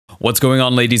What's going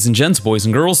on, ladies and gents, boys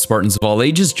and girls, Spartans of all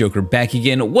ages, Joker back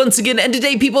again, once again, and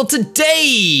today, people,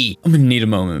 today, I'm gonna need a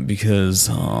moment because,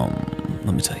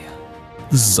 let me tell you,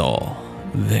 this is all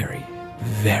very,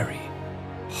 very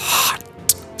hot.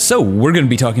 So, we're gonna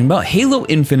be talking about Halo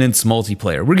Infinite's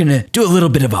multiplayer. We're gonna do a little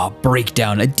bit of a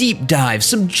breakdown, a deep dive,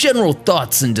 some general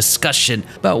thoughts and discussion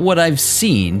about what I've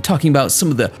seen, talking about some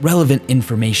of the relevant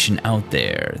information out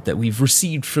there that we've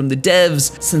received from the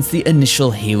devs since the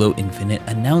initial Halo Infinite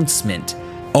announcement.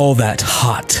 All that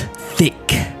hot,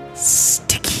 thick,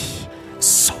 sticky,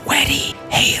 sweaty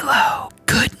Halo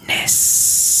goodness.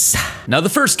 Now, the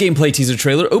first gameplay teaser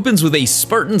trailer opens with a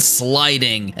Spartan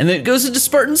sliding, and then it goes into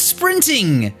Spartan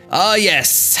sprinting. Ah,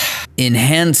 yes.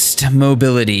 Enhanced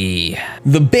mobility.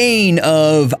 The bane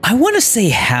of, I want to say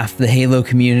half the Halo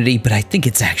community, but I think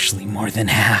it's actually more than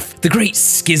half. The great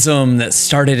schism that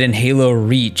started in Halo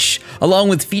Reach, along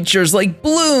with features like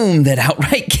Bloom that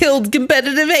outright killed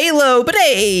competitive Halo, but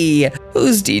hey,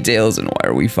 whose details and why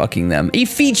are we fucking them? A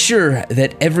feature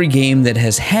that every game that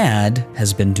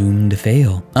has been doomed to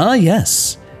fail. Ah,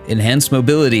 yes. Enhanced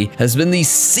mobility has been the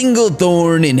single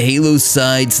thorn in Halo's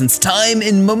side since time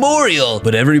immemorial,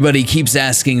 but everybody keeps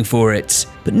asking for it.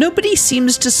 But nobody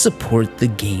seems to support the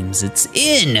games it's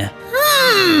in.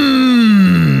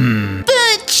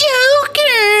 But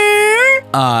Joker!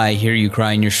 I hear you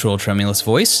cry in your shrill, tremulous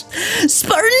voice.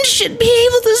 Spartans should be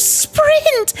able to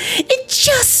sprint! It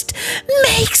just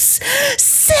makes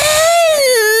sense!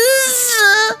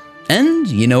 And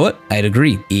you know what? I'd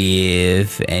agree.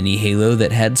 If any Halo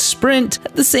that had Sprint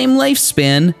had the same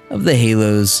lifespan of the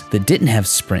Halos that didn't have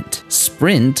Sprint.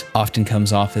 Sprint often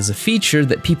comes off as a feature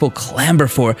that people clamor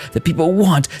for, that people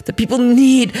want, that people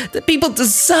need, that people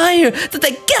desire, that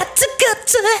they got to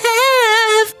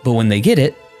have. But when they get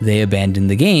it, they abandon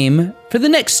the game for the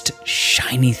next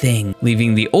shiny thing,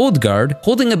 leaving the old guard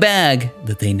holding a bag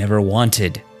that they never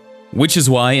wanted. Which is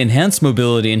why enhanced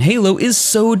mobility in Halo is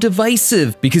so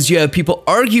divisive, because you have people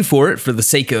argue for it for the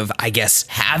sake of, I guess,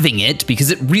 having it, because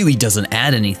it really doesn't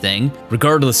add anything,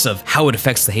 regardless of how it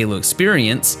affects the Halo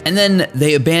experience, and then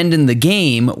they abandon the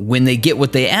game when they get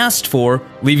what they asked for,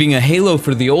 leaving a Halo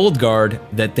for the old guard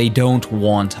that they don't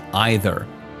want either.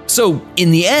 So,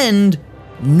 in the end,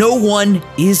 no one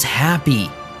is happy.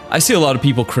 I see a lot of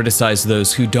people criticize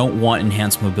those who don't want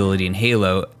enhanced mobility in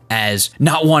Halo as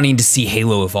not wanting to see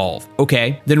Halo evolve.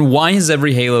 Okay, then why has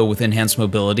every Halo with enhanced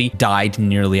mobility died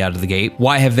nearly out of the gate?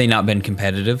 Why have they not been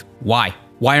competitive? Why?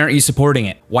 Why aren't you supporting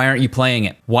it? Why aren't you playing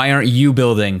it? Why aren't you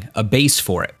building a base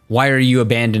for it? Why are you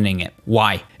abandoning it?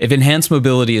 Why? If enhanced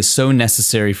mobility is so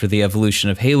necessary for the evolution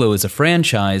of Halo as a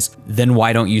franchise, then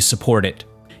why don't you support it?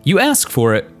 You ask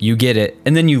for it, you get it,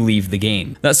 and then you leave the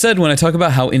game. That said, when I talk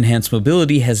about how enhanced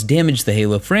mobility has damaged the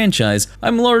Halo franchise,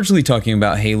 I'm largely talking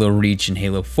about Halo Reach and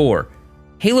Halo 4.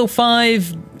 Halo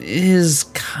 5 is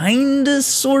kinda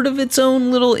sort of its own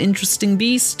little interesting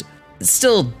beast. It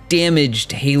still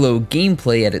damaged Halo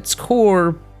gameplay at its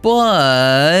core,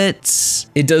 but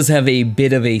it does have a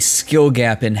bit of a skill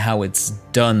gap in how it's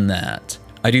done that.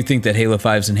 I do think that Halo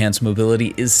 5's enhanced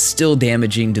mobility is still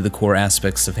damaging to the core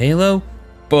aspects of Halo,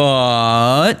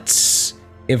 but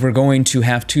if we're going to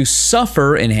have to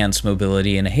suffer enhanced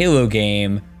mobility in a Halo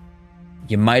game,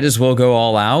 you might as well go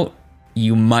all out.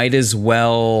 You might as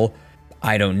well,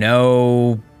 I don't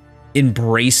know,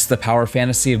 embrace the power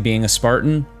fantasy of being a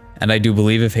Spartan. And I do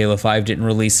believe if Halo 5 didn't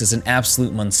release as an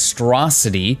absolute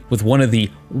monstrosity with one of the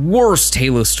worst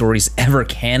Halo stories ever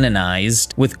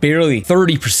canonized, with barely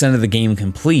 30% of the game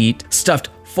complete, stuffed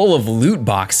full of loot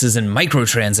boxes and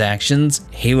microtransactions,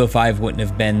 Halo 5 wouldn't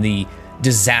have been the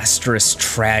disastrous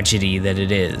tragedy that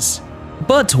it is.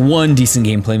 But one decent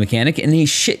gameplay mechanic in a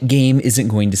shit game isn't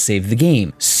going to save the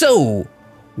game. So,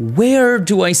 where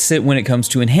do I sit when it comes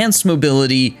to enhanced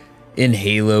mobility in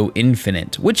Halo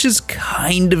Infinite, which is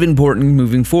kind of important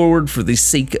moving forward for the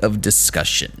sake of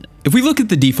discussion? If we look at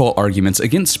the default arguments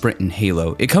against Sprint in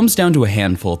Halo, it comes down to a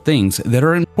handful of things that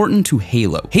are important to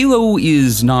Halo. Halo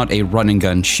is not a run and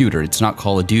gun shooter, it's not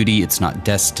Call of Duty, it's not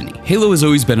Destiny. Halo has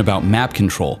always been about map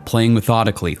control, playing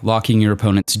methodically, locking your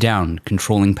opponents down,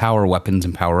 controlling power weapons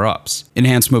and power-ups.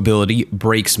 Enhanced mobility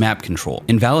breaks map control,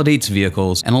 invalidates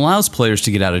vehicles, and allows players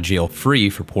to get out of jail free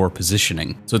for poor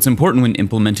positioning. So it's important when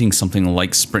implementing something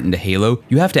like Sprint into Halo,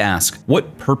 you have to ask,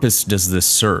 what purpose does this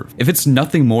serve? If it's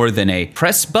nothing more than a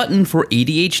press button for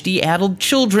ADHD-addled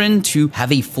children to have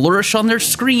a flourish on their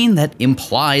screen that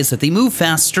implies that they move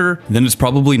faster, then it's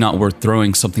probably not worth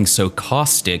throwing something so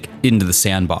caustic into the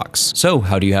sandbox. So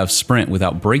how do you have Sprint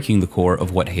without breaking the core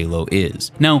of what Halo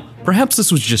is? Now, perhaps this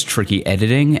was just tricky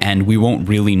editing and we won't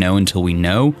really know until we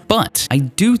know, but I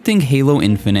do think Halo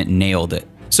Infinite nailed it.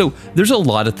 So there's a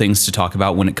lot of things to talk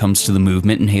about when it comes to the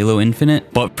movement in Halo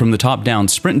Infinite, but from the top down,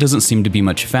 sprint doesn't seem to be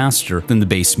much faster than the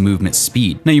base movement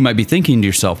speed. Now you might be thinking to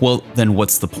yourself, well, then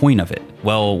what's the point of it?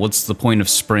 Well, what's the point of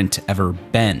sprint ever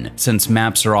been, since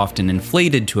maps are often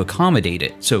inflated to accommodate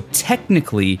it? So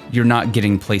technically, you're not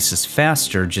getting places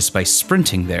faster just by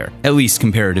sprinting there, at least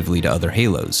comparatively to other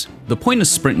Halos. The point of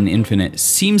sprint in Infinite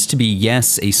seems to be,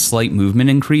 yes, a slight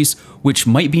movement increase, which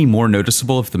might be more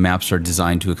noticeable if the maps are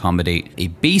designed to accommodate a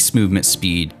base movement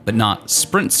speed, but not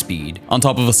sprint speed. On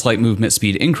top of a slight movement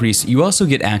speed increase, you also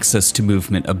get access to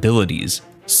movement abilities,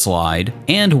 slide,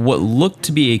 and what looked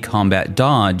to be a combat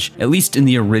dodge, at least in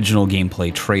the original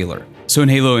gameplay trailer. So in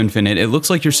Halo Infinite, it looks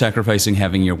like you're sacrificing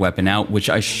having your weapon out, which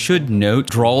I should note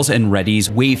draws and readies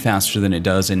way faster than it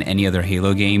does in any other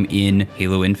Halo game in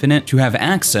Halo Infinite to have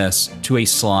access to a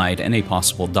slide and a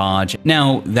possible dodge.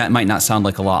 Now, that might not sound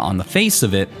like a lot on the face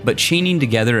of it, but chaining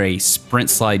together a sprint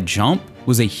slide jump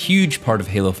was a huge part of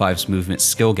Halo 5's movement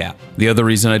skill gap. The other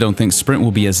reason I don't think sprint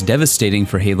will be as devastating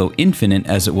for Halo Infinite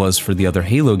as it was for the other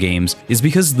Halo games is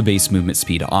because of the base movement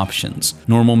speed options.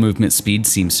 Normal movement speed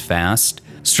seems fast,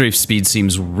 strafe speed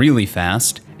seems really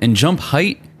fast, and jump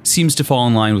height seems to fall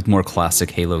in line with more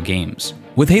classic Halo games.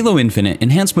 With Halo Infinite,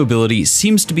 enhanced mobility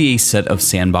seems to be a set of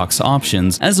sandbox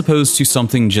options as opposed to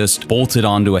something just bolted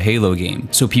onto a Halo game,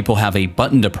 so people have a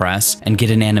button to press and get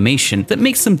an animation that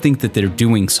makes them think that they're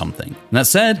doing something. That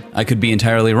said, I could be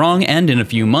entirely wrong, and in a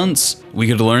few months, we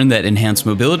could learn that enhanced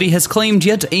mobility has claimed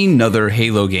yet another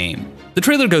Halo game. The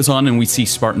trailer goes on and we see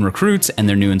Spartan recruits and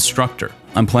their new instructor.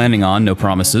 I'm planning on, no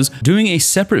promises, doing a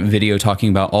separate video talking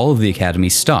about all of the Academy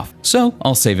stuff, so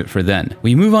I'll save it for then.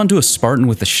 We move on to a Spartan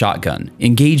with a shotgun,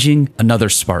 engaging another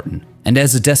Spartan. And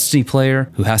as a Destiny player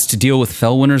who has to deal with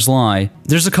Fellwinter's Lie,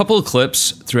 there's a couple of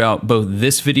clips throughout both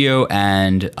this video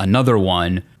and another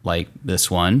one, like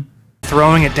this one.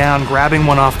 Throwing it down, grabbing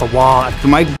one off the wall.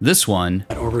 This one.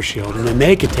 That overshield, and then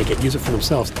they could take it, use it for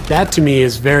themselves. That to me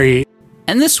is very...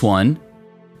 And this one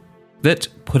that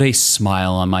put a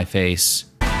smile on my face.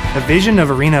 The vision of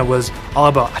Arena was all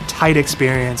about a tight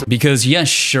experience. Because yes,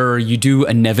 sure, you do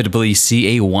inevitably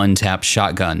see a one-tap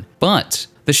shotgun, but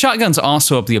the shotgun's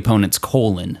also up the opponent's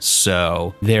colon,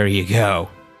 so there you go.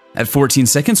 At 14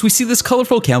 seconds, we see this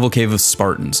colorful cavalcade of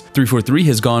Spartans. 343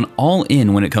 has gone all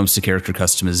in when it comes to character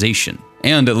customization.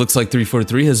 And it looks like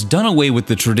 343 has done away with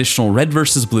the traditional red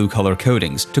versus blue color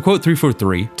codings. To quote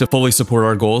 343, to fully support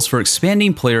our goals for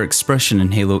expanding player expression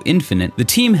in Halo Infinite, the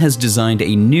team has designed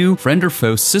a new friend or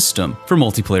foe system for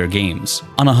multiplayer games.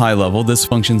 On a high level, this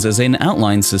functions as an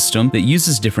outline system that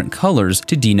uses different colors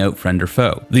to denote friend or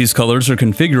foe. These colors are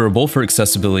configurable for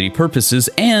accessibility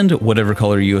purposes, and whatever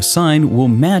color you assign will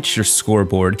match your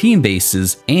scoreboard, team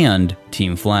bases, and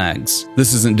team flags.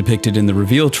 This isn't depicted in the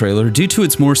reveal trailer due to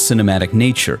its more cinematic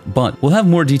nature, but we'll have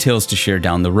more details to share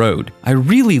down the road. I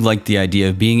really like the idea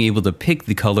of being able to pick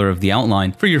the color of the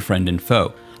outline for your friend and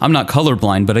foe. I'm not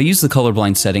colorblind, but I use the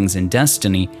colorblind settings in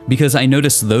Destiny because I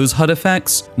notice those HUD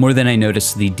effects more than I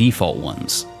notice the default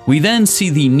ones. We then see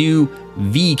the new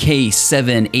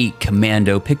VK78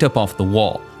 Commando picked up off the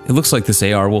wall. It looks like this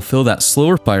AR will fill that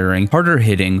slower firing, harder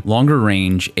hitting, longer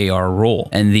range AR role,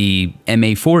 and the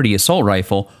MA40 assault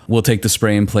rifle will take the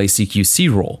spray and play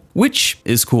CQC role, which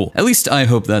is cool. At least I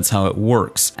hope that's how it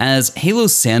works, as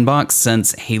Halo's sandbox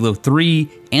since Halo 3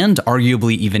 and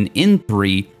arguably even in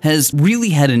 3 has really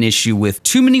had an issue with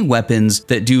too many weapons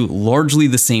that do largely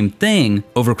the same thing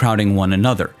overcrowding one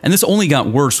another. And this only got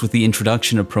worse with the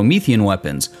introduction of Promethean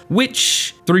weapons,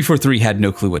 which 343 had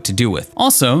no clue what to do with.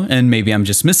 Also, and maybe I'm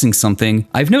just missing something,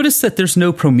 I've noticed that there's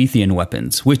no Promethean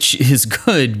weapons, which is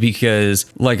good because,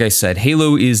 like I said,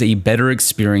 Halo is a better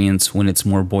experience when it's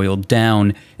more boiled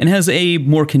down and has a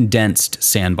more condensed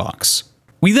sandbox.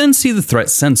 We then see the threat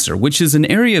sensor, which is an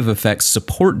area of effects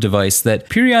support device that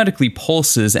periodically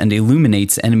pulses and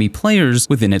illuminates enemy players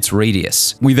within its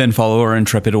radius. We then follow our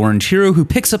intrepid orange hero who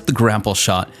picks up the grapple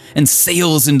shot and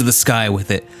sails into the sky with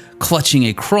it, clutching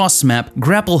a cross-map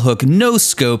grapple hook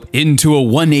no-scope into a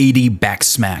 180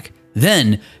 backsmack.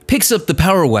 Then picks up the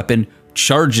power weapon,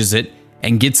 charges it,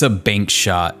 and gets a bank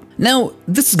shot. Now,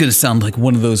 this is gonna sound like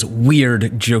one of those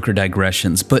weird Joker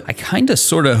digressions, but I kinda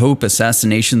sorta hope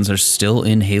assassinations are still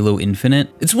in Halo Infinite.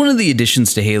 It's one of the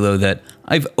additions to Halo that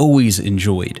I've always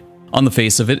enjoyed. On the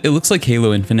face of it, it looks like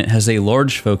Halo Infinite has a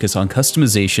large focus on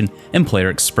customization and player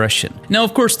expression. Now,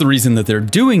 of course, the reason that they're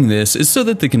doing this is so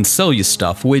that they can sell you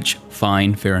stuff, which,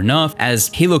 fine, fair enough,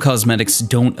 as Halo cosmetics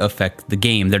don't affect the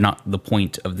game. They're not the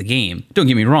point of the game. Don't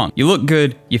get me wrong, you look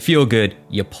good, you feel good,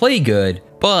 you play good,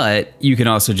 but you can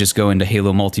also just go into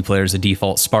Halo multiplayer as a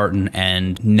default Spartan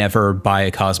and never buy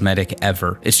a cosmetic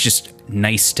ever. It's just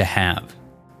nice to have.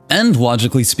 And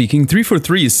logically speaking,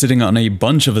 343 is sitting on a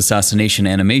bunch of assassination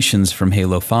animations from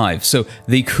Halo 5, so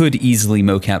they could easily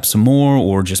mocap some more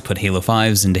or just put Halo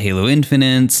 5s into Halo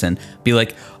Infinites and be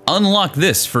like, unlock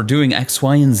this for doing X,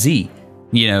 Y, and Z.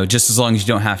 You know, just as long as you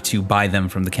don't have to buy them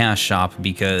from the cash shop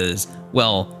because,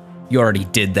 well, you already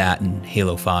did that in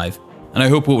Halo 5. And I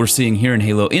hope what we're seeing here in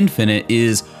Halo Infinite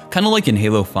is kind of like in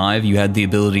Halo 5, you had the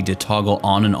ability to toggle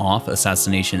on and off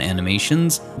assassination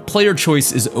animations. Player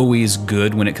choice is always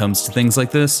good when it comes to things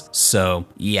like this. So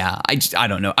yeah, I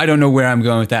don't know. I don't know where I'm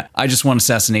going with that. I just want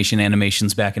assassination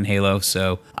animations back in Halo,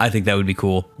 so I think that would be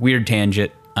cool. Weird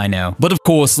tangent, I know. But of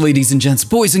course, ladies and gents,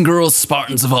 boys and girls,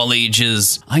 Spartans of all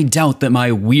ages, I doubt that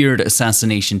my weird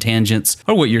assassination tangents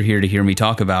are what you're here to hear me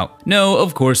talk about. No,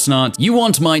 of course not. You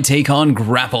want my take on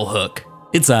grapple hook.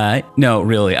 It's aight. No,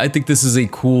 really, I think this is a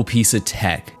cool piece of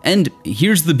tech. And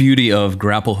here's the beauty of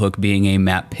grapple hook being a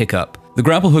map pickup. The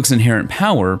grapple hook's inherent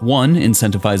power, one,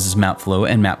 incentivizes map flow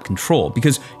and map control,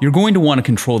 because you're going to want to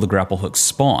control the grapple hook's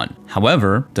spawn.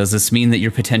 However, does this mean that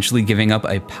you're potentially giving up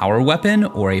a power weapon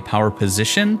or a power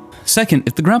position? Second,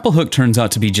 if the grapple hook turns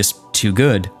out to be just too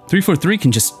good, 343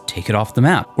 can just take it off the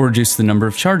map, or reduce the number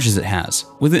of charges it has.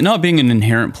 With it not being an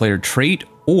inherent player trait,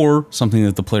 or something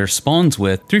that the player spawns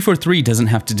with, 343 doesn't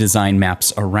have to design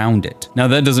maps around it. Now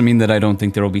that doesn't mean that I don't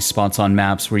think there will be spots on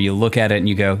maps where you look at it and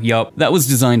you go, yup, that was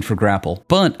designed for grapple.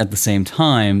 But at the same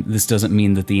time, this doesn't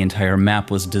mean that the entire map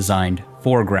was designed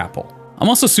for grapple. I'm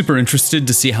also super interested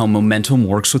to see how momentum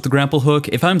works with the grapple hook.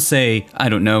 If I'm, say, I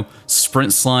don't know,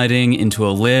 sprint sliding into a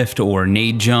lift or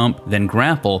nade jump, then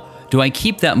grapple, do I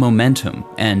keep that momentum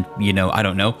and, you know, I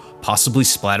don't know, possibly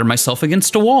splatter myself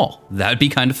against a wall? That'd be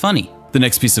kind of funny. The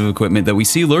next piece of equipment that we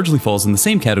see largely falls in the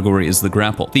same category as the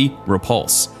grapple, the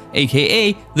repulse,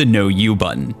 aka the no U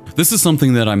button. This is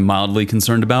something that I'm mildly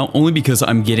concerned about, only because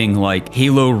I'm getting like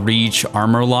Halo Reach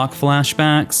armor lock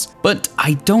flashbacks, but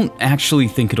I don't actually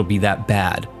think it'll be that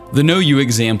bad. The no U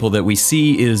example that we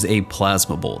see is a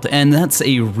plasma bolt, and that's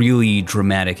a really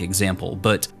dramatic example,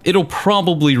 but it'll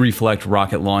probably reflect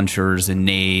rocket launchers and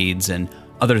nades and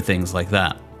other things like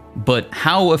that. But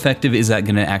how effective is that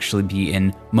going to actually be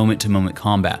in moment-to-moment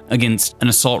combat against an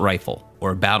assault rifle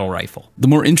or a battle rifle? The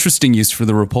more interesting use for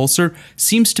the repulsor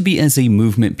seems to be as a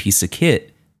movement piece of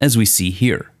kit, as we see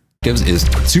here. Is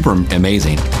super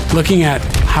amazing. Looking at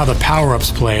how the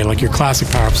power-ups play, like your classic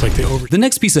power-ups, like The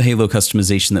next piece of Halo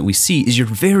customization that we see is your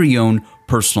very own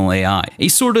personal AI, a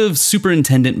sort of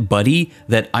superintendent buddy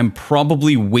that I'm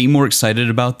probably way more excited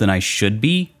about than I should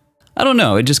be. I don't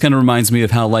know, it just kind of reminds me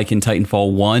of how, like in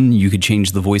Titanfall 1, you could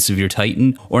change the voice of your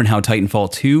Titan, or in how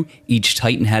Titanfall 2, each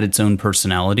Titan had its own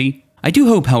personality. I do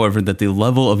hope, however, that the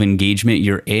level of engagement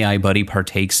your AI buddy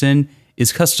partakes in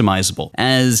is customizable,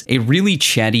 as a really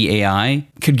chatty AI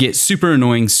could get super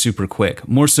annoying super quick,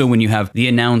 more so when you have the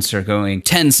announcer going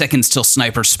 10 seconds till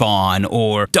sniper spawn,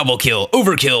 or double kill,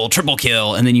 overkill, triple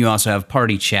kill, and then you also have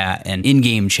party chat and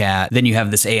in-game chat, then you have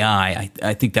this AI.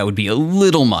 I think that would be a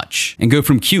little much, and go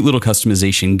from cute little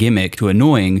customization gimmick to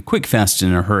annoying, quick, fast,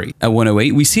 and in a hurry. At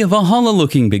 108, we see a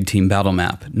Valhalla-looking big team battle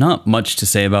map. Not much to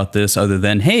say about this other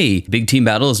than, hey, big team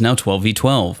battle is now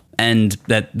 12v12. And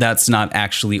that's not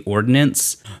actually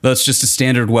ordnance. That's just a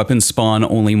standard weapon spawn,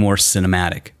 only more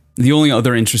cinematic. The only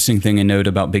other interesting thing I note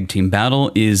about Big Team Battle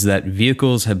is that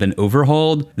vehicles have been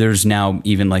overhauled. There's now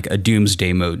even like a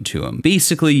doomsday mode to them.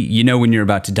 Basically, you know when you're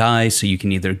about to die, so you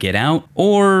can either get out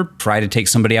or try to take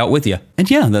somebody out with you. And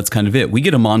yeah, that's kind of it. We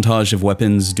get a montage of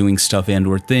weapons doing stuff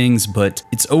and/or things, but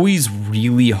it's always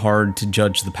really hard to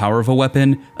judge the power of a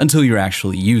weapon until you're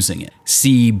actually using it.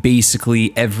 See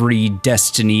basically every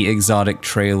Destiny exotic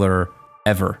trailer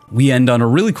ever. We end on a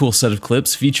really cool set of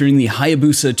clips featuring the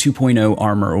Hayabusa 2.0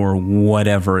 armor, or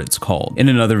whatever it's called. In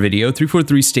another video,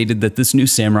 343 stated that this new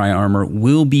samurai armor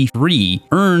will be free,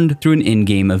 earned through an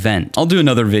in-game event. I'll do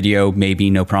another video,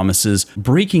 maybe, no promises,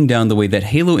 breaking down the way that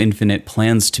Halo Infinite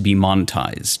plans to be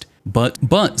monetized.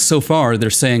 But so far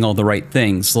they're saying all the right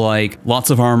things, like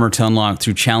lots of armor to unlock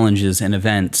through challenges and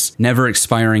events, never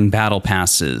expiring battle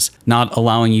passes, not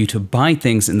allowing you to buy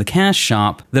things in the cash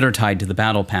shop that are tied to the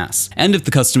battle pass. And if the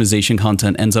customization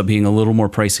content ends up being a little more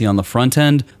pricey on the front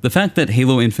end, the fact that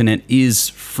Halo Infinite is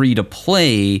free to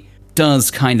play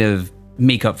does kind of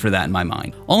make up for that in my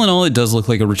mind. All in all, it does look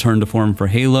like a return to form for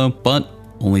Halo, but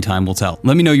only time will tell.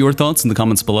 Let me know your thoughts in the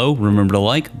comments below. Remember to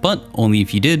like, but only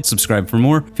if you did. Subscribe for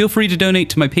more. Feel free to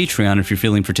donate to my Patreon if you're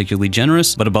feeling particularly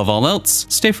generous, but above all else,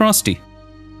 stay frosty.